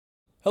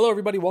Hello,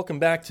 everybody. Welcome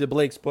back to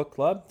Blake's Book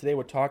Club. Today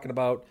we're talking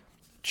about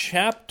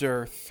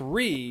Chapter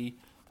 3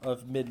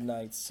 of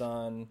Midnight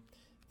Sun,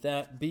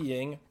 that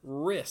being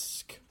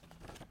Risk.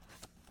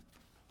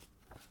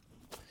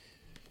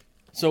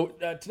 So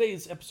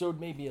today's episode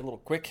may be a little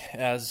quick,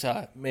 as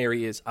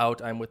Mary is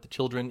out. I'm with the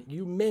children.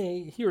 You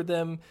may hear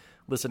them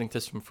listening to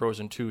some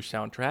Frozen 2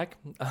 soundtrack,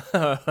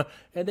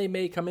 and they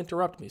may come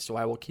interrupt me, so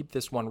I will keep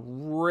this one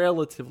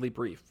relatively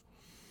brief.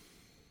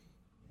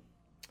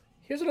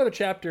 Here's another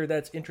chapter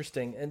that's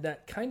interesting, and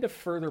that kind of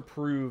further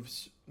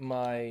proves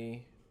my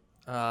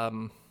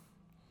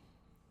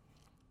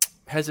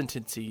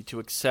hesitancy to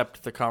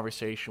accept the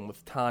conversation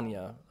with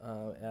Tanya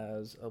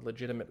as a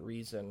legitimate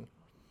reason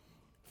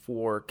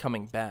for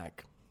coming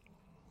back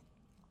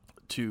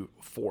to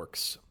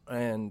Forks,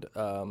 and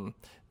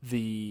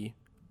the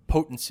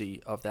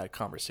potency of that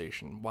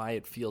conversation, why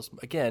it feels,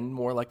 again,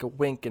 more like a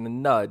wink and a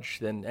nudge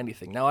than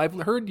anything. Now, I've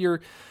heard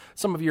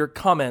some of your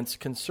comments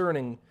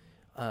concerning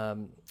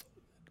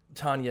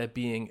Tanya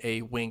being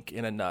a wink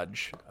and a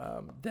nudge,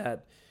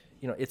 that,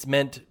 it's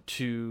meant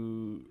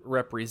to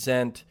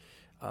represent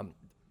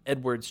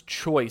Edward's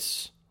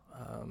choice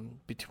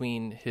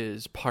between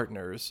his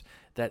partners,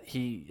 that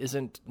he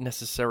isn't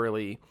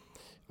necessarily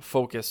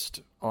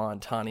focused on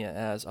Tanya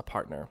as a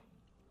partner.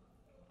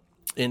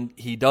 And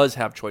he does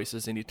have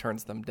choices, and he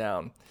turns them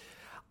down.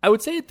 I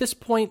would say at this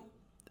point,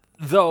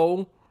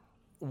 though,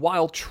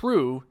 while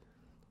true,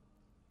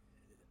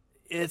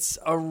 it's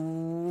a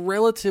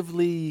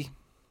relatively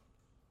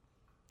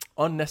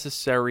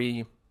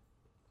unnecessary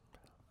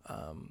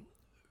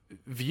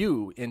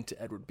view into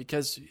Edward,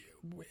 because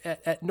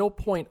at no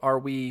point are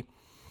we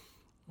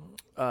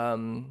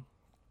even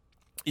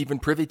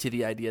privy to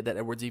the idea that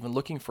Edward's even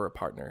looking for a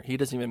partner. He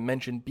doesn't even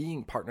mention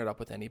being partnered up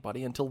with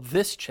anybody until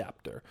this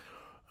chapter,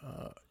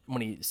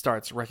 when he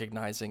starts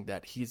recognizing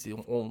that he's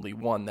the only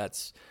one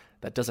that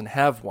doesn't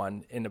have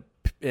one.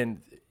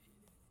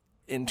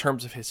 In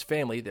terms of his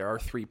family, there are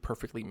 3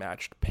 perfectly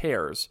matched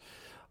pairs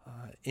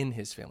in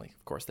his family,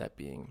 of course, that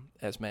being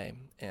Esme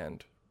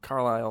and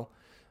Carlisle,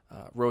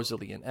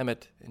 Rosalie and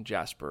Emmett, and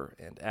Jasper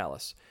and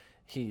Alice.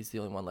 He's the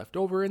only one left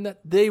over, and that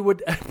they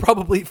would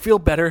probably feel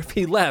better if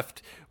he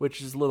left,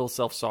 which is a little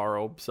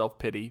self-sorrow,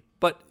 self-pity,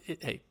 but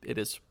it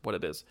is what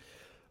it is.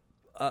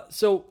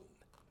 So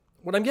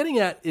what I'm getting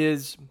at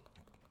is,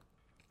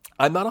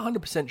 I'm not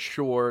 100%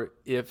 sure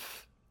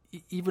if,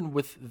 even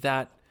with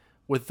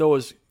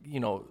those,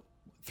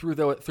 through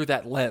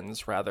that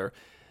lens, rather,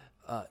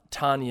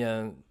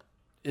 Tanya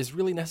is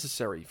really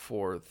necessary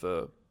for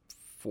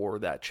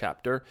that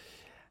chapter.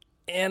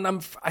 And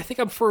I think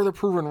I'm further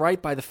proven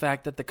right by the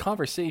fact that the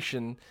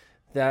conversation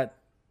that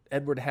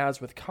Edward has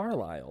with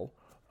Carlisle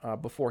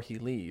before he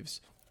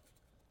leaves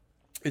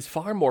is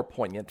far more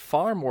poignant,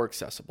 far more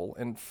accessible,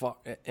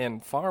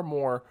 and far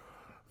more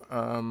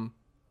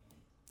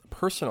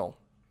personal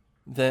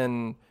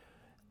than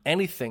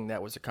anything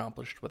that was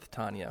accomplished with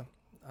Tanya.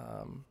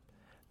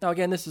 Now,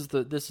 again, this is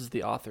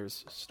the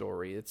author's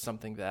story. It's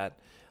something that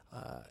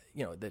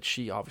that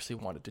she obviously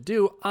wanted to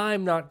do.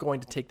 I'm not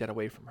going to take that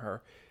away from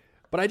her,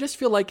 but I just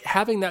feel like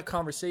having that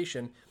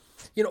conversation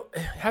between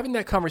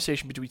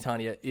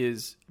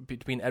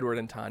Edward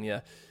and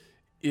Tanya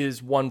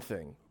is one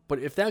thing. But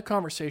if that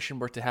conversation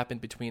were to happen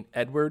between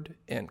Edward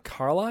and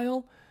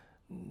Carlisle,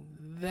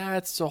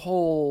 that's a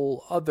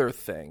whole other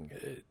thing.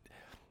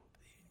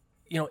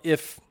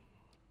 If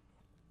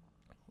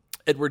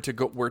Edward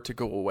were to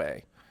go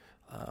away,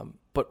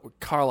 but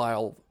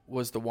Carlisle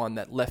was the one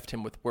that left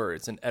him with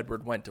words, and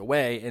Edward went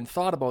away and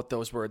thought about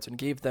those words and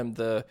gave them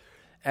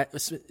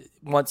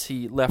once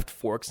he left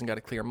Forks and got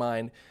a clear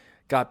mind,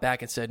 got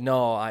back and said,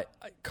 no,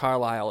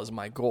 Carlisle is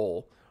my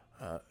goal.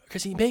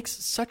 Because he makes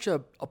such a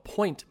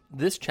point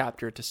this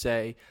chapter to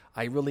say,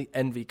 I really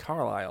envy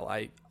Carlisle.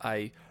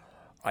 I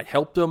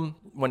helped him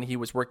when he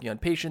was working on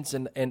patients,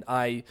 and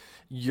I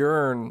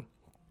yearn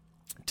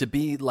to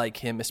be like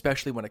him,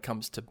 especially when it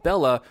comes to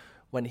Bella,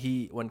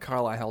 when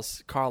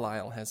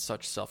Carlisle has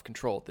such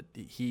self-control, that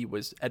he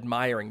was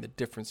admiring the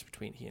difference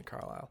between he and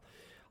Carlisle.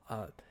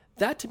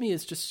 That to me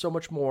is just so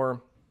much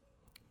more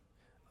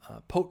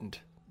potent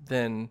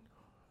than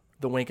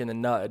the wink and the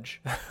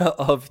nudge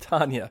of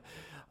Tanya.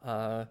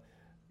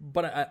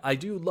 But I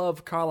do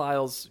love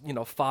Carlisle's,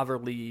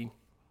 fatherly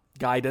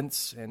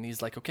guidance, and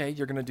he's like, okay,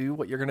 you're going to do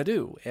what you're going to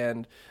do,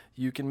 and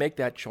you can make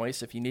that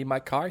choice. If you need my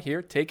car,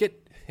 here, take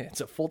it.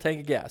 It's a full tank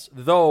of gas.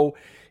 Though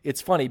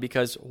it's funny,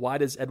 because why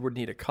does Edward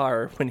need a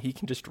car when he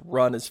can just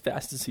run as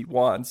fast as he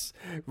wants,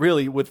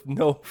 really with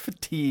no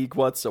fatigue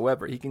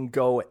whatsoever? He can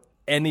go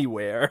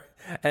anywhere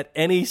at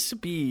any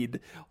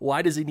speed.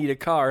 Why does he need a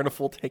car and a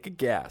full tank of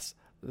gas?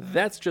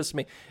 That's just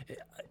me.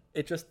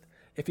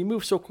 If he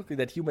moves so quickly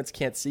that humans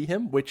can't see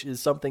him, which is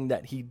something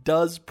that he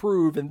does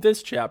prove in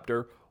this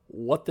chapter,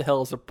 what the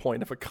hell is the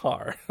point of a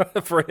car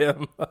for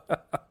him?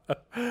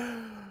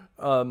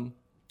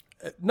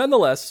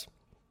 Nonetheless,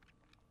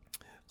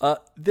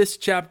 this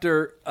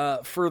chapter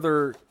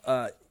further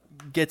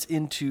gets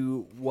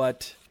into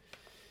what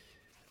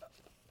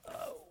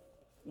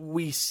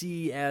we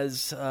see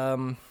as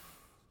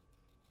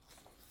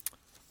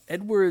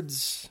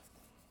Edward's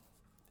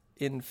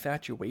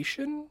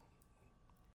infatuation